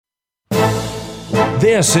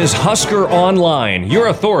This is Husker Online, your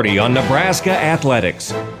authority on Nebraska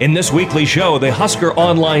athletics. In this weekly show, the Husker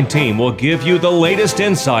Online team will give you the latest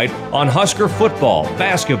insight on Husker football,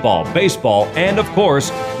 basketball, baseball, and of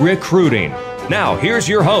course, recruiting. Now, here's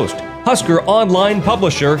your host, Husker Online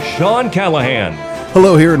publisher Sean Callahan.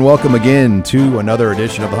 Hello here and welcome again to another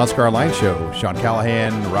edition of the Husker Online Show. Sean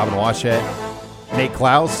Callahan, Robin Washett, Nate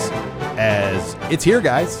Klaus, as it's here,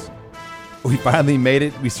 guys. We finally made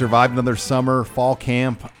it. We survived another summer. Fall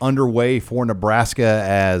camp underway for Nebraska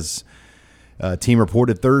as team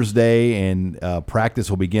reported Thursday, and practice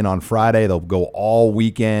will begin on Friday. They'll go all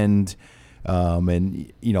weekend,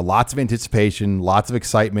 and lots of anticipation, lots of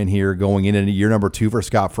excitement here going into year number 2 for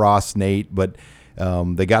Scott Frost, Nate. But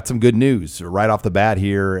they got some good news right off the bat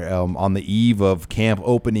here on the eve of camp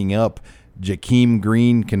opening up. Jakeem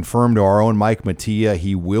Green confirmed to our own Mike Mattia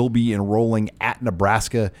he will be enrolling at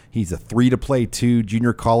Nebraska. He's a 3-to-play-2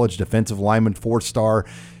 junior college defensive lineman, 4-star,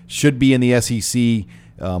 should be in the SEC.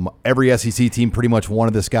 Every SEC team pretty much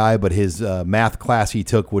wanted this guy, but his math class he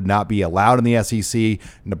took would not be allowed in the SEC.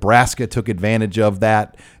 Nebraska took advantage of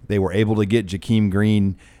that. They were able to get Jakeem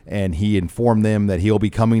Green, and he informed them that he'll be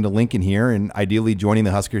coming to Lincoln here and ideally joining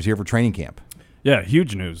the Huskers here for training camp. Yeah,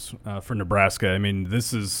 huge news for Nebraska. I mean,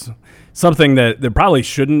 this is something that probably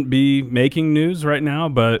shouldn't be making news right now,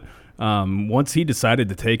 but once he decided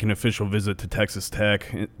to take an official visit to Texas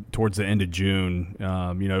Tech towards the end of June,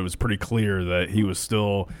 it was pretty clear that he was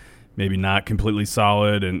still maybe not completely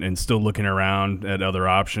solid and still looking around at other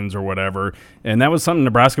options or whatever. And that was something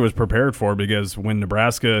Nebraska was prepared for, because when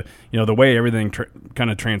Nebraska, the way everything kind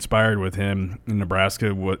of transpired with him in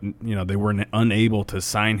Nebraska, they were unable to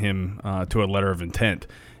sign him to a letter of intent.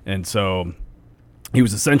 And so he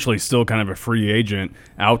was essentially still kind of a free agent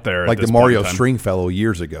out there. Like the Mario Stringfellow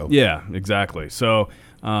years ago. Yeah, exactly. So,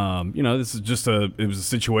 this is just it was a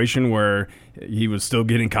situation where he was still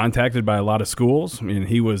getting contacted by a lot of schools. I mean,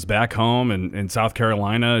 he was back home in South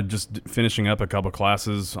Carolina, just finishing up a couple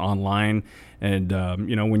classes online. And,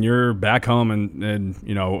 when you're back home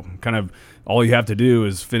and kind of all you have to do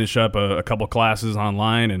is finish up a couple classes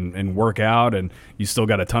online and work out, and you still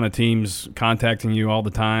got a ton of teams contacting you all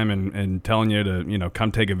the time and telling you to,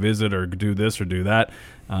 come take a visit or do this or do that.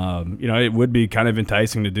 It would be kind of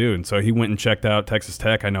enticing to do. And so he went and checked out Texas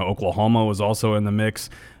Tech. I know Oklahoma was also in the mix.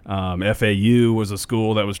 FAU was a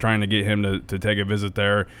school that was trying to get him to take a visit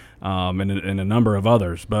there, and a number of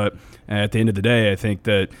others. But at the end of the day, I think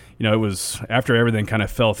that, it was after everything kind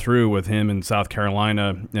of fell through with him in South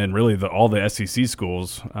Carolina and really all the SEC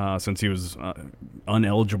schools, since he was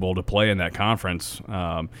uneligible to play in that conference.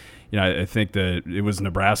 I think that it was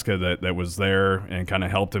Nebraska that was there and kind of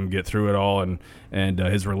helped him get through it all, and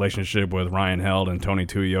his relationship with Ryan Held and Tony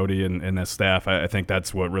Tuioti and the staff. I think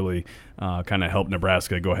that's what really kind of helped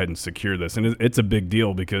Nebraska go ahead and secure this. And it's a big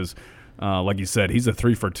deal because, like you said, he's a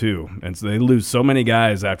 3-for-2, and so they lose so many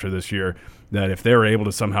guys after this year that if they were able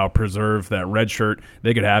to somehow preserve that red shirt,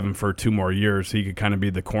 they could have him for 2 more years. He could kind of be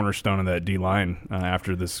the cornerstone of that D-line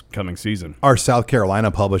after this coming season. Our South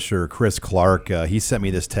Carolina publisher, Chris Clark, he sent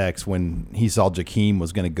me this text when he saw Jakeem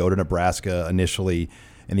was going to go to Nebraska initially,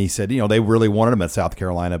 and he said, they really wanted him at South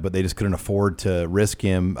Carolina, but they just couldn't afford to risk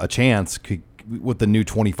him a chance with the new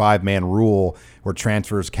 25-man rule where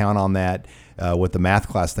transfers count on that. With the math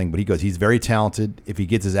class thing, but he goes, he's very talented. If he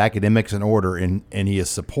gets his academics in order and he is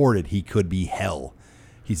supported, he could be hell.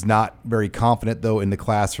 He's not very confident, though, in the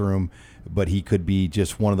classroom, but he could be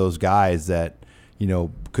just one of those guys that,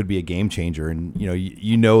 could be a game changer. And,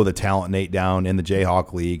 the talent, Nate, down in the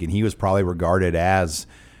Jayhawk League, and he was probably regarded as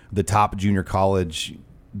the top junior college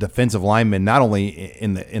defensive lineman, not only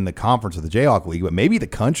in the conference of the Jayhawk League, but maybe the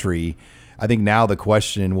country. I think now the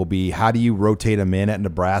question will be, how do you rotate him in at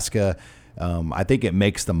Nebraska? I think it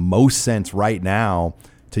makes the most sense right now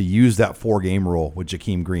to use that 4-game rule with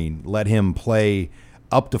Jakeem Green. Let him play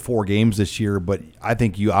up to 4 games this year, but I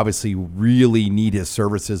think you obviously really need his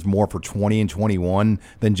services more for 20 and 21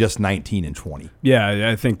 than just 19 and 20. Yeah,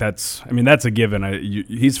 I think that's a given.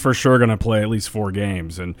 He's for sure going to play at least 4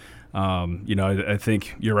 games, and I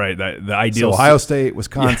think you're right. The ideal, so Ohio State,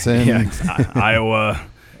 Wisconsin, Iowa.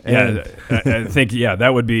 Yeah, I think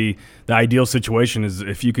that would be the ideal situation, is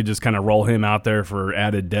if you could just kind of roll him out there for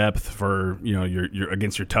added depth for your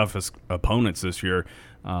against your toughest opponents this year.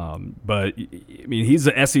 But I mean, he's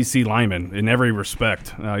an SEC lineman in every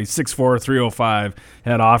respect. He's 6'4", 305.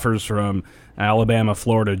 Had offers from Alabama,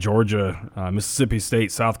 Florida, Georgia, Mississippi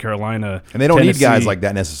State, South Carolina, and they don't Tennessee. need guys like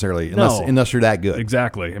that necessarily, unless you're that good.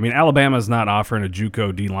 Exactly. I mean, Alabama's not offering a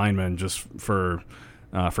JUCO D lineman just for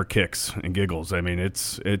for kicks and giggles. I mean,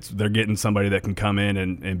 it's they're getting somebody that can come in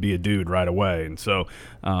and be a dude right away. And so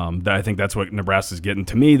I think that's what Nebraska's getting.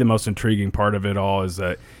 To me, the most intriguing part of it all is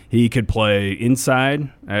that he could play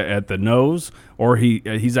inside at the nose, or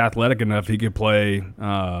he's athletic enough he could play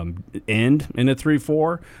end in a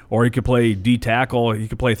 3-4, or he could play D tackle. He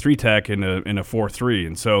could play 3-tech in a 4-3.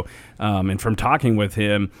 And so, and from talking with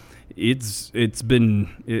him,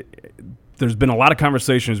 there's been a lot of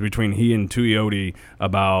conversations between he and Tuioti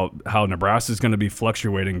about how Nebraska is going to be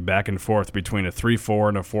fluctuating back and forth between a 3-4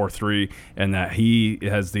 and a 4-3, and that he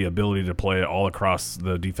has the ability to play all across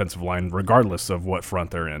the defensive line regardless of what front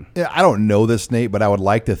they're in. Yeah, I don't know this, Nate, but I would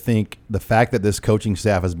like to think the fact that this coaching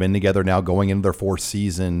staff has been together now going into their 4th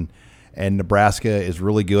season, and Nebraska is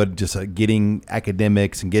really good just at getting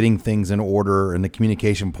academics and getting things in order and the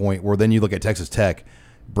communication point, where then you look at Texas Tech,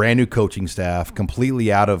 brand new coaching staff, completely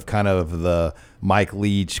out of kind of the Mike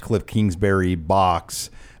Leach, Cliff Kingsbury box.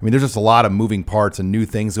 I mean, there's just a lot of moving parts and new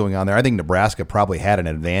things going on there. I think Nebraska probably had an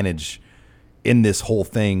advantage in this whole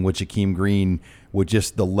thing with Jakeem Green, with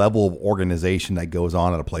just the level of organization that goes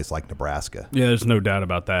on at a place like Nebraska. Yeah, there's no doubt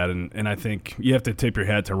about that. And I think you have to tip your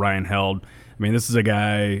hat to Ryan Held. I mean, this is a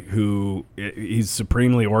guy who he's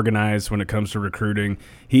supremely organized when it comes to recruiting.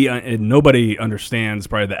 And nobody understands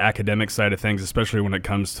probably the academic side of things, especially when it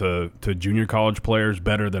comes to junior college players,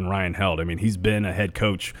 better than Ryan Held. I mean, he's been a head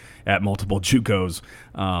coach at multiple JUCOs,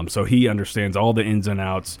 so he understands all the ins and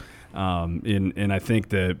outs. And I think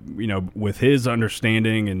that, with his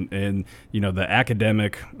understanding and the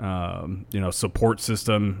academic, support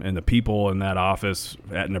system and the people in that office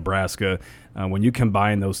at Nebraska, when you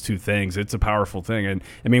combine those two things, it's a powerful thing. And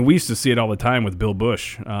I mean, we used to see it all the time with Bill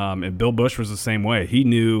Bush, and Bill Bush was the same way. He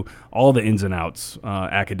knew all the ins and outs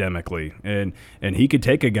academically, and he could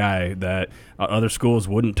take a guy that other schools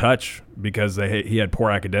wouldn't touch because he had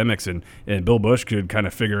poor academics, and Bill Bush could kind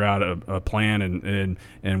of figure out a plan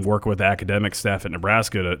and work with the academic staff at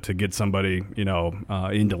Nebraska to get somebody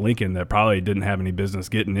into Lincoln that probably didn't have any business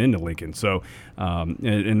getting into Lincoln. So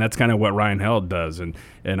and that's kind of what Ryan Held does, and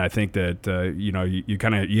I think that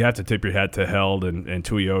you have to tip your hat to Held and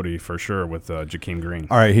Tuioti for sure with Jakeem Green.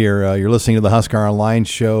 All right, here you're listening to the Husker Online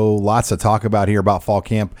Show. Lots to talk about here about fall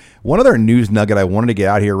camp. One other news nugget I wanted to get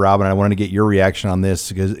out here, Robin, I wanted to get your reaction on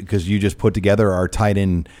this because you just put together our tight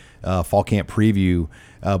end fall camp preview.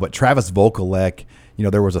 But Travis Vokolek,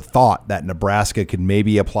 there was a thought that Nebraska could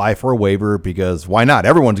maybe apply for a waiver, because why not?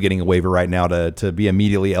 Everyone's getting a waiver right now to be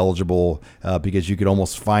immediately eligible because you could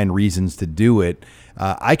almost find reasons to do it.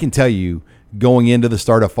 I can tell you, going into the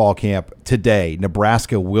start of fall camp today,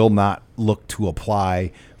 Nebraska will not look to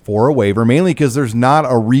apply for a waiver, mainly because there's not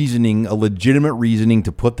a legitimate reasoning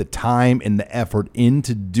to put the time and the effort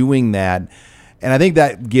into doing that. And I think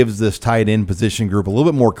that gives this tight end position group a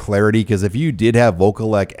little bit more clarity, because if you did have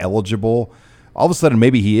Vokolek eligible, all of a sudden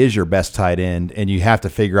maybe he is your best tight end, and you have to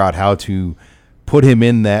figure out how to put him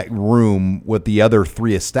in that room with the other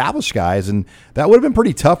 3 established guys. And that would have been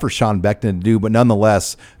pretty tough for Sean Beckton to do, but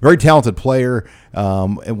nonetheless, very talented player,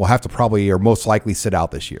 and will have to probably or most likely sit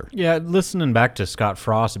out this year. Yeah, listening back to Scott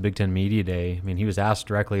Frost at Big Ten Media Day, I mean, he was asked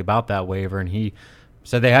directly about that waiver, and he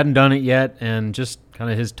said they hadn't done it yet, and just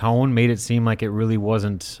kind of his tone made it seem like it really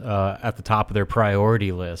wasn't at the top of their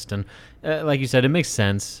priority list. And like you said, it makes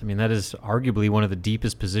sense. I mean, that is arguably one of the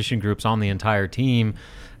deepest position groups on the entire team.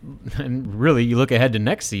 And really, you look ahead to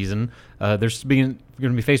next season, they're going to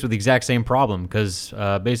be faced with the exact same problem, because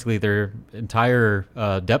basically their entire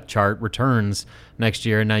depth chart returns next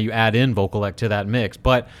year, and now you add in Vokolek to that mix.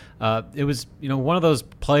 But it was one of those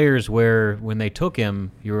players where when they took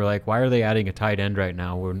him, you were like, why are they adding a tight end right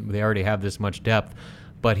now when they already have this much depth?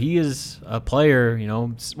 But he is a player,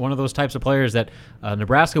 one of those types of players that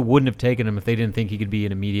Nebraska wouldn't have taken him if they didn't think he could be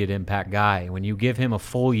an immediate impact guy. When you give him a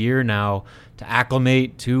full year now to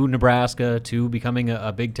acclimate to Nebraska, to becoming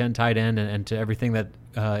a Big Ten tight end, and to everything that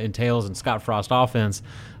entails in Scott Frost offense,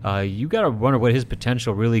 you got to wonder what his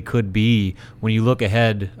potential really could be when you look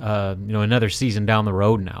ahead, another season down the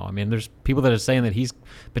road now. I mean, there's people that are saying that he's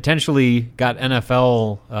potentially got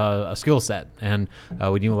NFL a skill set, and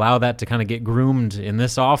when you allow that to kind of get groomed in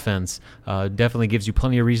this offense, definitely gives you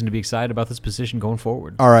plenty of reason to be excited about this position going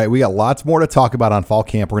forward. All right, we got lots more to talk about on fall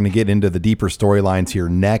camp. We're going to get into the deeper storylines here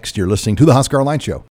next. You're listening to the Husker Online Show.